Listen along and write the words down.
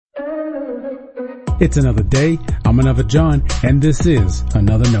It's another day. I'm another John, and this is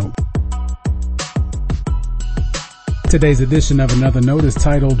Another Note. Today's edition of Another Note is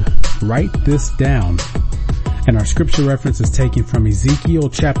titled, Write This Down. And our scripture reference is taken from Ezekiel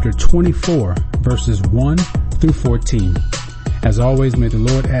chapter 24, verses 1 through 14. As always, may the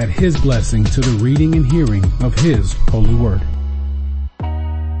Lord add His blessing to the reading and hearing of His holy word.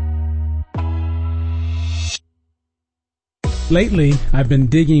 Lately, I've been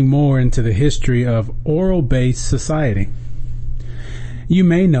digging more into the history of oral-based society. You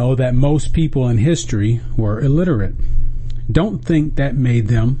may know that most people in history were illiterate. Don't think that made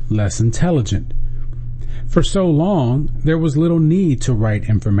them less intelligent. For so long, there was little need to write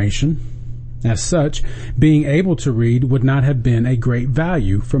information. As such, being able to read would not have been a great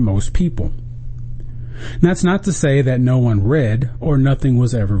value for most people. That's not to say that no one read or nothing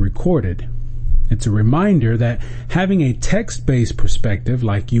was ever recorded. It's a reminder that having a text-based perspective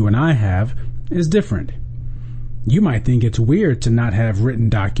like you and I have is different. You might think it's weird to not have written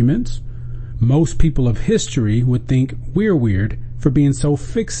documents. Most people of history would think we're weird for being so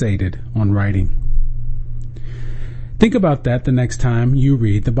fixated on writing. Think about that the next time you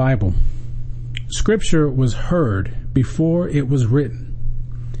read the Bible. Scripture was heard before it was written.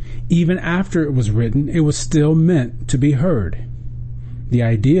 Even after it was written, it was still meant to be heard. The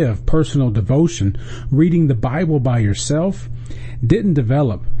idea of personal devotion, reading the Bible by yourself, didn't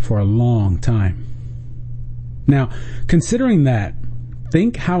develop for a long time. Now, considering that,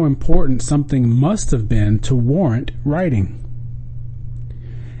 think how important something must have been to warrant writing.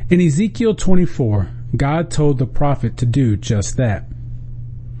 In Ezekiel 24, God told the prophet to do just that.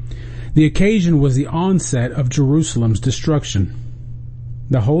 The occasion was the onset of Jerusalem's destruction.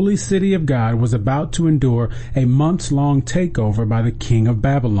 The holy city of God was about to endure a months-long takeover by the king of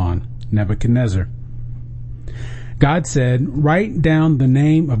Babylon, Nebuchadnezzar. God said, "Write down the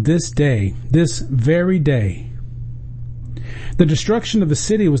name of this day, this very day." The destruction of the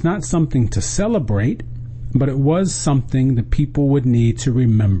city was not something to celebrate, but it was something the people would need to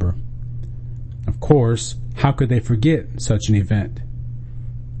remember. Of course, how could they forget such an event?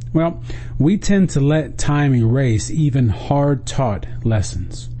 Well, we tend to let time erase even hard-taught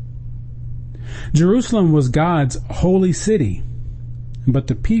lessons. Jerusalem was God's holy city, but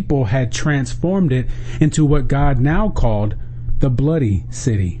the people had transformed it into what God now called the bloody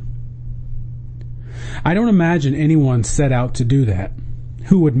city. I don't imagine anyone set out to do that.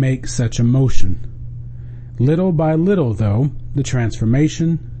 Who would make such a motion? Little by little, though, the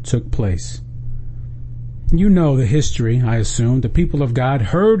transformation took place. You know the history, I assume. The people of God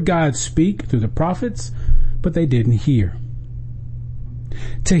heard God speak through the prophets, but they didn't hear.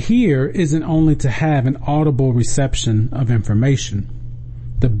 To hear isn't only to have an audible reception of information.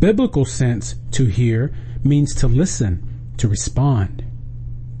 The biblical sense to hear means to listen, to respond.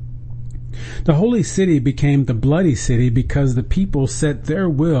 The holy city became the bloody city because the people set their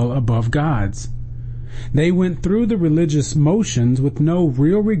will above God's. They went through the religious motions with no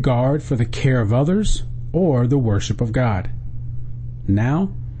real regard for the care of others or the worship of God.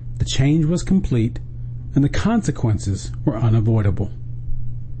 Now, the change was complete and the consequences were unavoidable.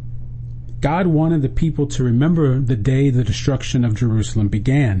 God wanted the people to remember the day the destruction of Jerusalem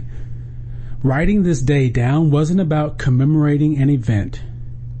began. Writing this day down wasn't about commemorating an event.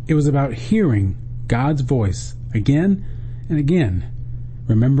 It was about hearing God's voice again and again,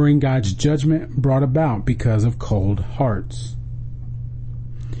 remembering God's judgment brought about because of cold hearts.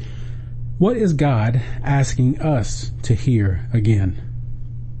 What is God asking us to hear again?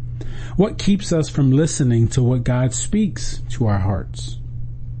 What keeps us from listening to what God speaks to our hearts?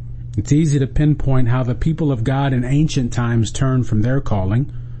 It's easy to pinpoint how the people of God in ancient times turned from their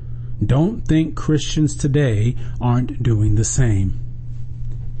calling. Don't think Christians today aren't doing the same.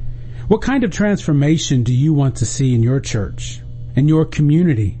 What kind of transformation do you want to see in your church, in your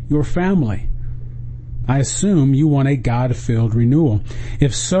community, your family? I assume you want a God-filled renewal.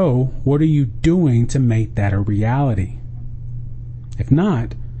 If so, what are you doing to make that a reality? If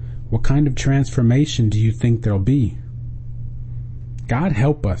not, what kind of transformation do you think there'll be? God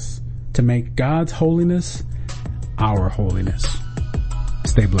help us to make God's holiness our holiness.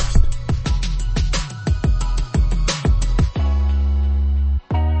 Stay blessed.